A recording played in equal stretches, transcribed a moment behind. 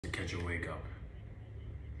to catch a wake up.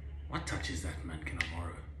 What touch is that, man? Can I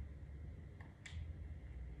borrow?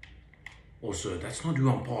 Also, that's not who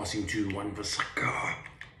I'm passing to. Wan-Bissaka.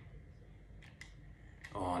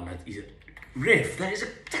 Oh, that is a ref. That is a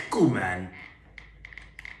tackle, man.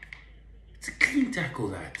 It's a clean tackle,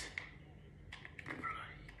 that.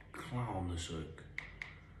 Clown the circ.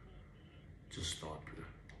 Just start, bro.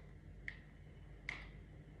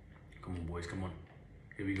 Come on, boys, come on.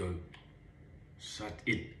 Here we go. Shut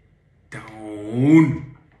it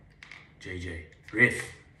down. JJ. Ref.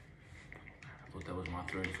 I thought that was my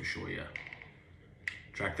throw for sure, yeah.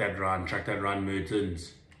 Track that run,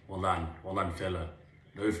 Mertens. Well done, fella.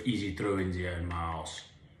 No easy throw-ins here in my house.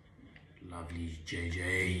 Lovely,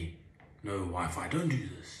 JJ. No Wi-Fi, don't do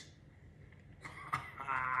this.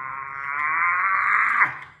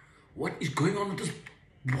 What is going on with this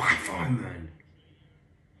Wi-Fi, man?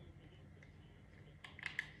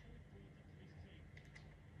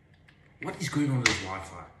 What is going on with this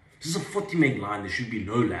Wi-Fi? This is a 40 meg line, there should be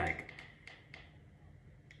no lag.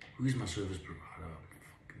 Who is my service provider? I'm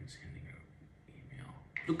fucking sending an email.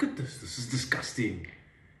 Look at this is disgusting.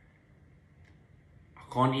 I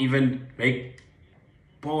can't even make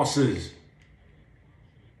passes.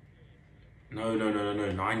 No,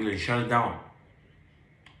 England, shut it down.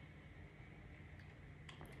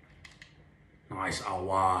 Nice,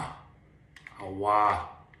 Awa.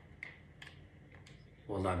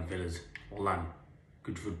 Well done, fellas. Well done.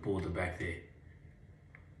 Good football at the back there.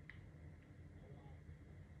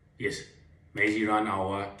 Yes. Maisie run,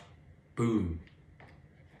 Awa. Boom.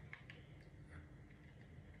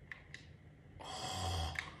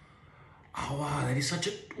 Oh. Awa, that is such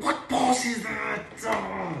a... What pass is that?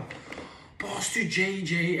 Oh. Pass to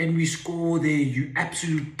JJ and we score there, you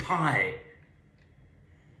absolute pie.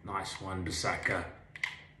 Nice one, Wan-Bissaka.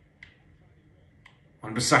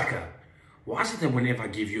 Wan-Bissaka. Why is it that whenever I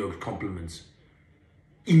give you compliments,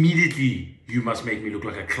 immediately you must make me look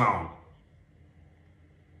like a clown?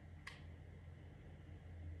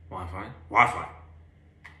 Wi-Fi? Wi-Fi.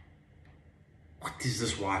 What is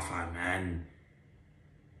this Wi-Fi, man?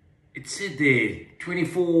 It said there,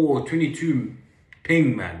 24, 22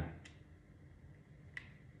 ping, man.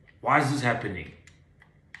 Why is this happening?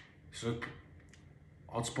 So,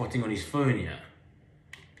 hotspotting on his phone here.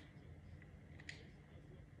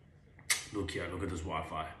 Look here, look at this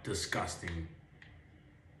Wi-Fi. Disgusting.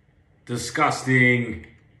 Disgusting.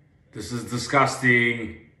 This is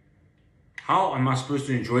disgusting. How am I supposed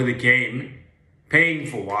to enjoy the game paying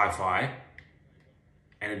for Wi-Fi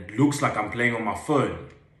and it looks like I'm playing on my phone?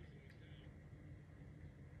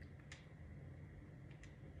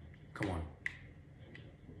 Come on.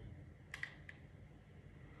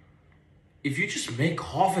 If you just make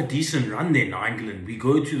half a decent run there, England, we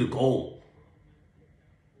go to the goal.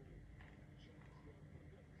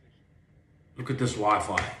 Look at this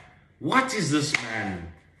Wi-Fi. What is this,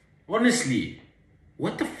 man? Honestly,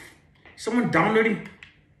 what the someone downloading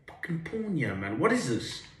fucking porn here, man. What is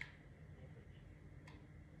this?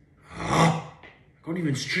 I can't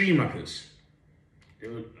even stream like this.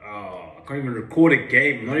 I can't even record a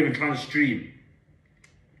game. I'm not even trying to stream.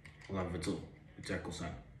 Hold on, Vittel. Tackle,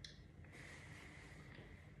 son.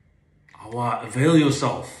 Avail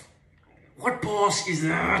yourself. What pass is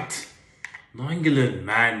that? England,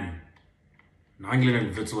 man. England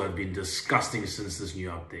and Vittel have been disgusting since this new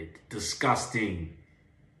update. Disgusting.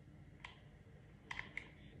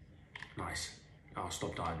 Nice. Oh,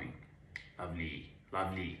 stop diving. Lovely.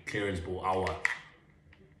 Lovely. Clearance ball. Awa.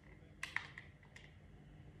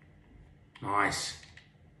 Nice.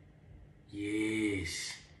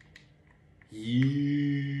 Yes. Yeah.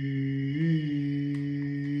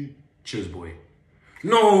 Cheers, boy.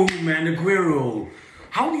 No, man. Aguero.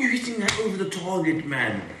 How are you hitting that over the target,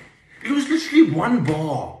 man? It was literally one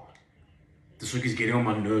bar. This week is getting on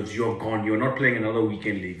my nerves. You're gone. You're not playing another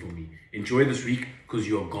weekend league for me. Enjoy this week because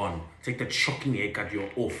you're gone. Take that shocking haircut. You're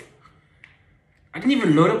off. I didn't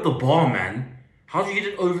even load up the bar, man. How did you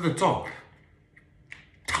get it over the top?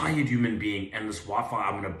 Tired human being. And this Wi-Fi,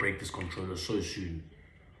 I'm going to break this controller so soon.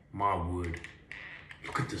 My word.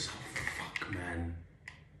 Look at this. Oh, fuck, man.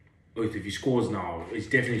 Oh, if he scores now, he's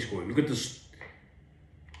definitely scoring. Look at this.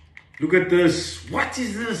 Look at this. What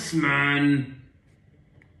is this, man?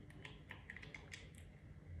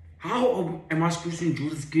 How am I supposed to enjoy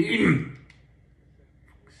this game?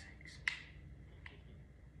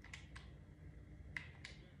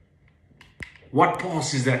 What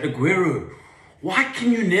pass is that? Aguero. Why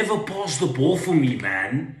can you never pass the ball for me,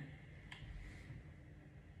 man?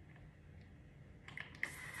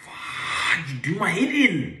 Fuck, you do my head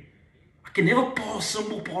in. I can never pass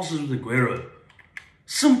simple passes with Aguero.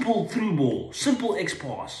 Simple through ball. Simple X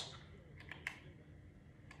pass.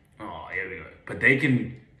 Oh, here we go. But they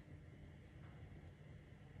can...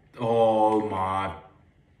 Oh my...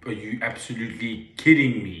 Are you absolutely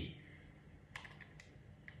kidding me?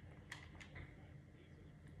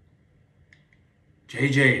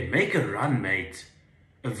 JJ, make a run, mate.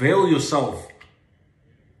 Avail yourself.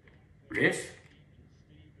 Ref?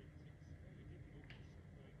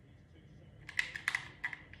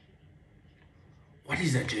 What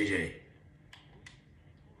is that, JJ?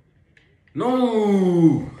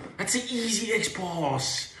 No! That's an easy X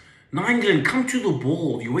pass. Nigel, come to the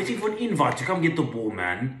ball. You're waiting for an invite to come get the ball,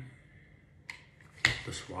 man.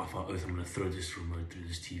 This Wi-Fi Earth, I'm going to throw this remote through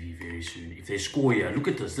this TV very soon. If they score here, look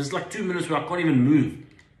at this. There's like 2 minutes where I can't even move.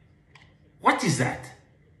 What is that?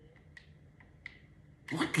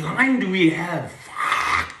 What line do we have?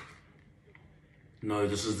 Fuck. No,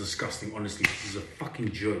 this is disgusting. Honestly, this is a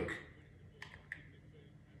fucking joke.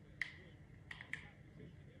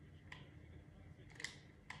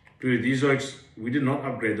 Dude, these oaks, we did not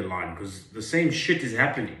upgrade the line because the same shit is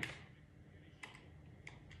happening.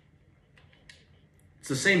 It's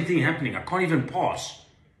the same thing happening. I can't even pass.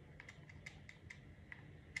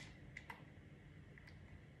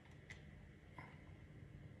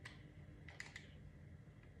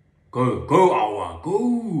 Go, go, Awa,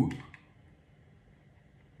 go.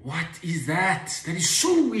 What is that? That is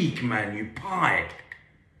so weak, man, you pie.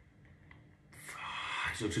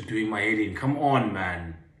 He's also doing my head in. Come on,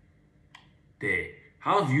 man. There.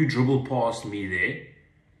 How have you dribbled past me there?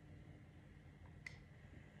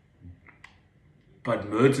 But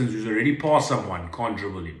Mertens, who's already passed someone, can't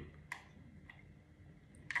dribble him.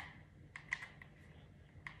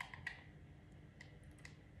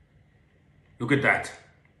 Look at that.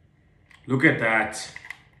 Look at that.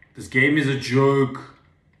 This game is a joke.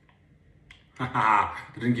 Haha.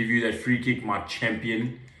 Didn't give you that free kick, my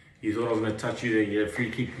champion. You thought I was going to touch you there and get a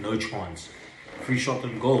free kick? No chance. Free shot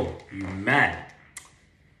and goal. You mad?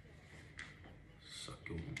 Suck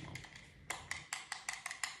your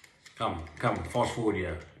mouth. Come, fast forward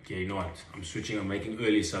here. Okay, you know what? I'm switching. I'm making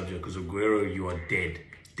early subject because Aguero, you are dead.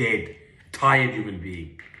 Dead. Tired human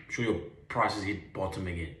being. I'm sure your prices hit bottom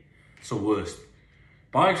again. It's the worst.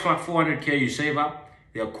 Buy for like 400k, you save up.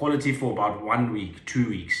 They are quality for about 1 week, 2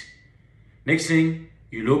 weeks. Next thing,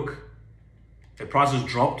 you look, the prices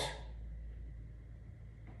dropped.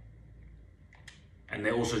 And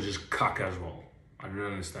they also just cuck as well. I don't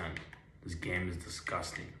understand. This game is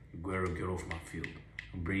disgusting. Aguero, get off my field.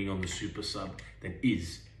 I'm bringing on the super sub that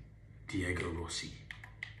is Diego Rossi.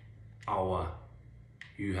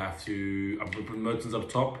 You have to... I'm going to put Mertens up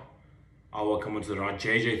top. Come onto the right.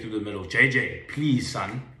 JJ through the middle. JJ, please,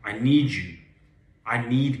 son. I need you. I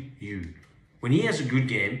need you. When he has a good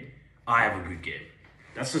game, I have a good game.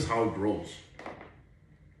 That's just how it rolls.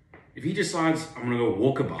 If he decides I'm going to go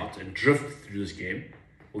walkabout and drift through this game,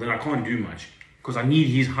 well, then I can't do much. Because I need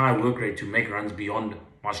his high work rate to make runs beyond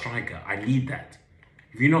my striker. I need that.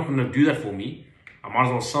 If you're not going to do that for me, I might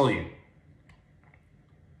as well sell you.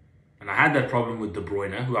 And I had that problem with De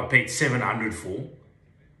Bruyne, who I paid 700 for.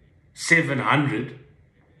 700.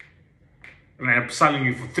 And I'm selling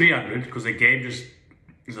you for 300 because the game just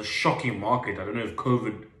is a shocking market. I don't know if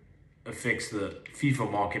COVID affects the FIFA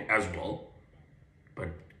market as well. But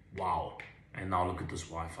wow. And now look at this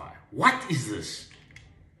Wi-Fi. What is this?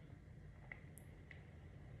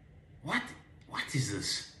 What is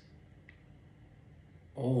this?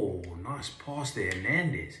 Oh, nice pass there,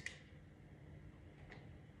 Hernandez.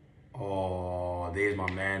 Oh, there's my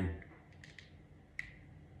man.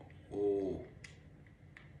 Oh.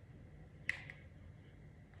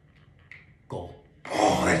 Goal.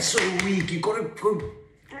 Oh, that's so weak. You gotta go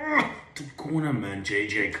to the corner, man,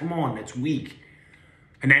 JJ. Come on, that's weak.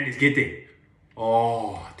 Hernandez, get there.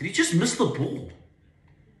 Oh, did he just miss the ball?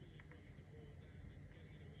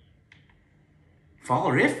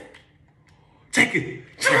 Foul, ref? Take it.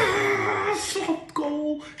 Soft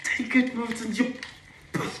goal. Take it, Mertens, you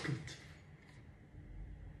bastard.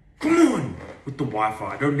 Come on. With the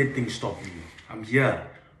Wi-Fi. Don't let things stop you. I'm here.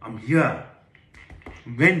 I'm here.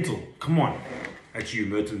 Mental. Come on. That's you,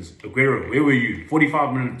 Mertens. Aguero, where were you?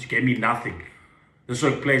 45 minutes, you gave me nothing. This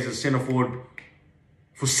work plays as centre forward.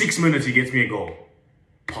 For 6 minutes, he gets me a goal.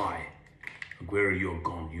 Pie. Aguero, you're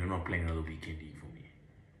gone. You're not playing another weekend league for me.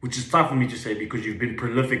 Which is tough for me to say because you've been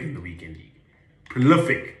prolific in the weekend league.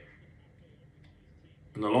 Prolific.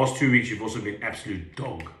 In the last 2 weeks, you've also been absolute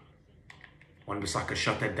dog. Wan-Bissaka,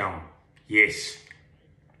 shut that down. Yes.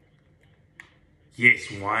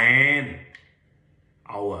 Yes, Wayne.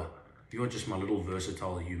 You're just my little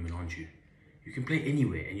versatile human, aren't you? You can play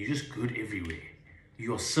anywhere and you're just good everywhere.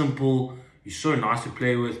 You are simple, You're so nice to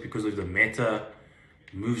play with because of the meta.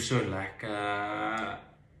 Move so like there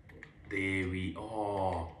we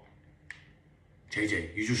are.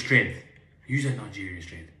 JJ, use your strength. Use that Nigerian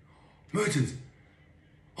strength. Mertens.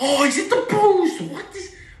 Oh, he's hit the post. What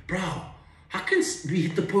is, bro? How can we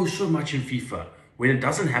hit the post so much in FIFA when it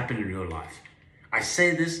doesn't happen in real life? I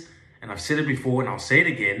say this, and I've said it before, and I'll say it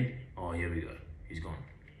again. Oh, here we go. He's gone.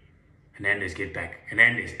 Hernandez, get back.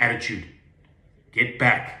 Hernandez, attitude. Get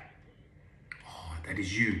back. Oh, that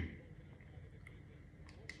is you.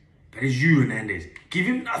 That is you, Hernandez. Give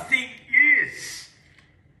him nothing. Yes.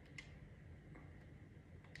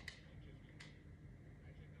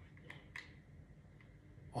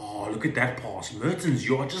 Oh, look at that pass. Mertens,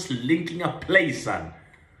 you're just linking up play, son.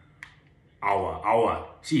 Hour.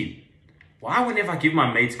 See, why whenever I give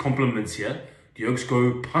my mates compliments here, the Oaks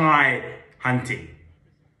go pie hunting?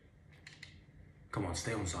 Come on,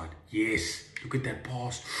 stay on side. Yes. Look at that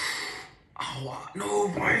pass. Oh, no,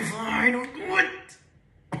 Wi-Fi. Don't do it.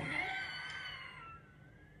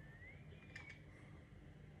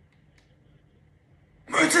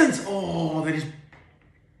 Mertens. Oh, that is...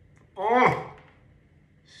 Oh.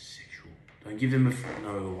 Sexual. Don't give them a...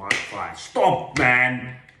 No, Wi-Fi. Stop,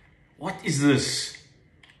 man. What is this?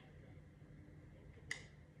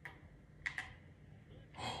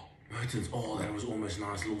 Oh, Mertens. Oh, that was almost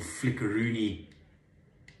nice. Little flickeroony.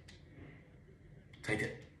 Take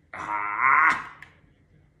it. Ah!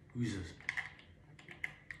 Who's this?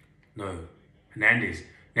 No. Hernandez.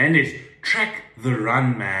 Hernandez, track the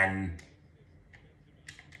run, man.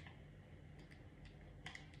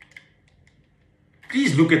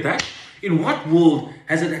 Please look at that. In what world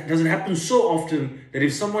does it happen so often that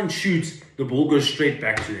if someone shoots, the ball goes straight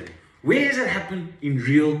back to them? Where does it happen in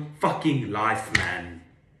real fucking life, man?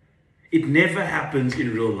 It never happens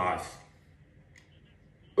in real life.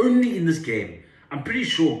 Only in this game. I'm pretty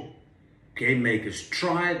sure game makers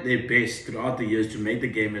try their best throughout the years to make the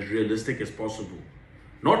game as realistic as possible.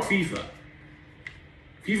 Not FIFA.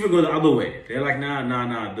 FIFA go the other way. They're like,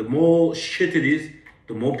 nah. The more shit it is,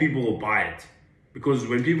 the more people will buy it. Because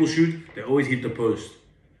when people shoot, they always hit the post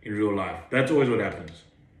in real life. That's always what happens.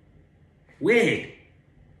 Where?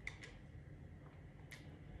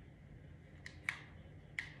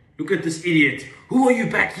 Look at this idiot. Who are you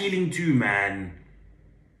back healing to, man?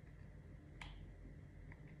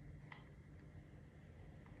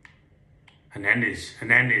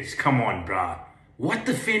 Hernandez, come on, bruh. What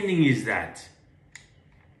defending is that?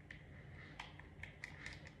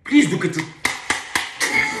 Please look at the...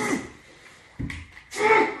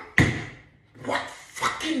 What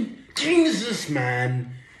fucking game is this,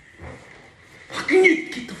 man? How can you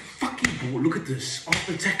get the fucking ball? Look at this.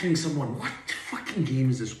 After tackling someone. What fucking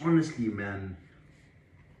game is this? Honestly, man.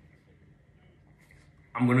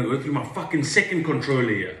 I'm gonna go through my fucking second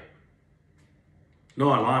controller here. No,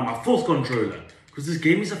 I lie, my fourth controller. Because this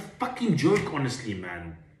game is a fucking joke, honestly,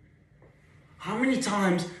 man. How many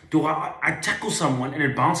times do I tackle someone and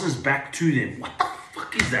it bounces back to them? What the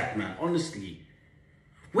fuck is that, man? Honestly.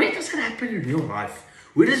 Where does it happen in real life?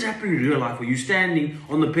 Where does it happen in real life where you're standing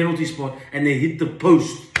on the penalty spot and they hit the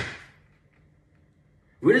post?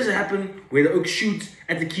 Where does it happen where the Oak shoots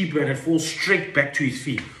at the keeper and it falls straight back to his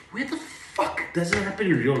feet? Where the fuck does it happen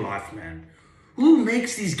in real life, man? Who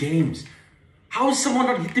makes these games? How has someone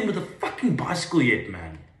not hit him with a fucking bicycle yet,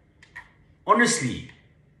 man? Honestly.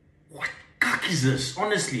 What cuck is this?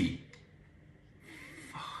 Honestly.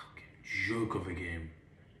 Fucking joke of a game.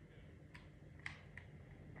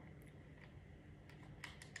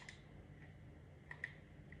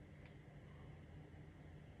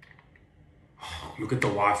 Oh, look at the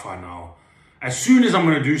Wi-Fi now. As soon as I'm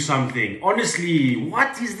going to do something. Honestly,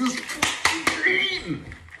 what is this fucking game?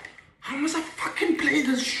 How must I fucking play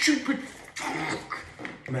this stupid fuck,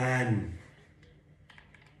 man?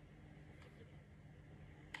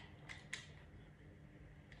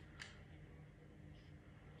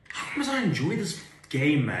 How must I enjoy this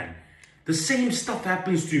game, man? The same stuff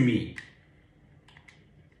happens to me.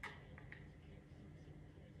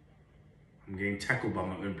 I'm getting tackled by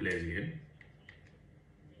my own players again.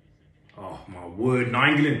 Oh my word,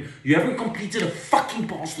 Nainggolan, you haven't completed a fucking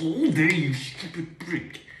pass all day, you stupid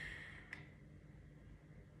prick.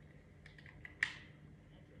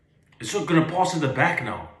 It's not gonna pass at the back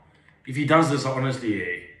now. If he does this,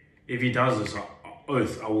 honestly, if he does this,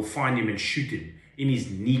 oath, I will find him and shoot him in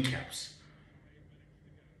his kneecaps.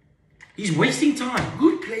 He's wasting time.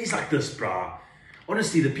 Who plays like this, bruh?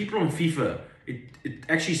 Honestly, the people on FIFA, it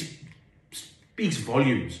actually speaks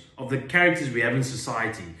volumes of the characters we have in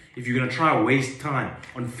society. If you're gonna try to waste time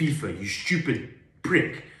on FIFA, you stupid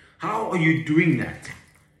prick. How are you doing that?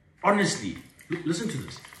 Honestly, listen to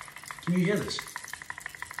this. Can you hear this?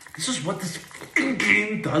 This is what this fucking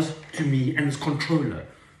game does to me and this controller.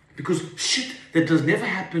 Because shit that does never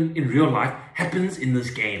happen in real life happens in this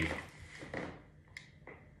game.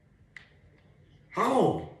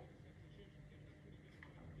 How?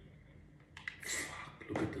 Fuck,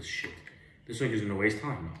 look at this shit. This work is gonna waste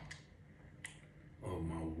time now. Oh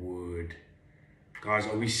my word. Guys,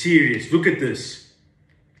 are we serious? Look at this.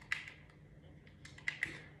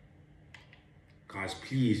 Guys,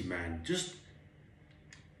 please, man. Just...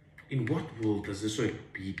 in what world does this work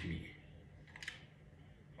beat me?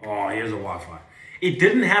 Oh, here's a Wi-Fi. It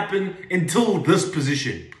didn't happen until this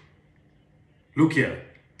position. Look here.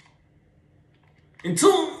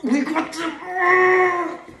 Until we got to...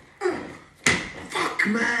 fuck,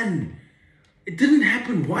 man. It didn't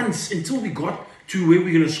happen once until we got to where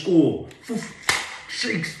we're going to score. For fuck's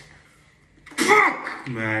sakes. Fuck,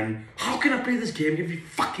 man. How can I play this game every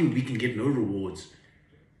fucking week and get no rewards?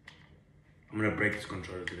 I'm going to break this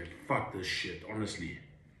controller today. Fuck this shit, honestly.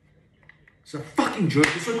 It's a fucking joke.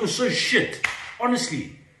 This one was so shit.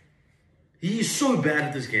 Honestly. He is so bad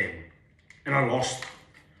at this game. And I lost.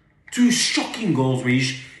 2 shocking goals where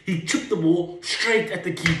he chipped the ball straight at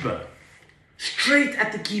the keeper. Straight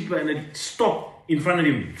at the keeper and it stopped in front of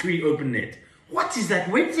him. 3 open net. What is that?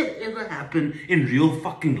 When does it ever happen in real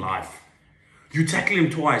fucking life? You tackle him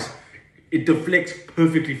twice. It deflects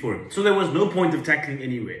perfectly for him. So there was no point of tackling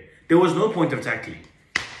anywhere. There was no point of tackling.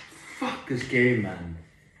 Fuck this game, man.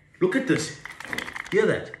 Look at this. Hear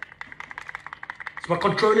that? So my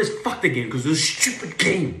controller's fucked again because of this stupid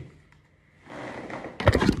game.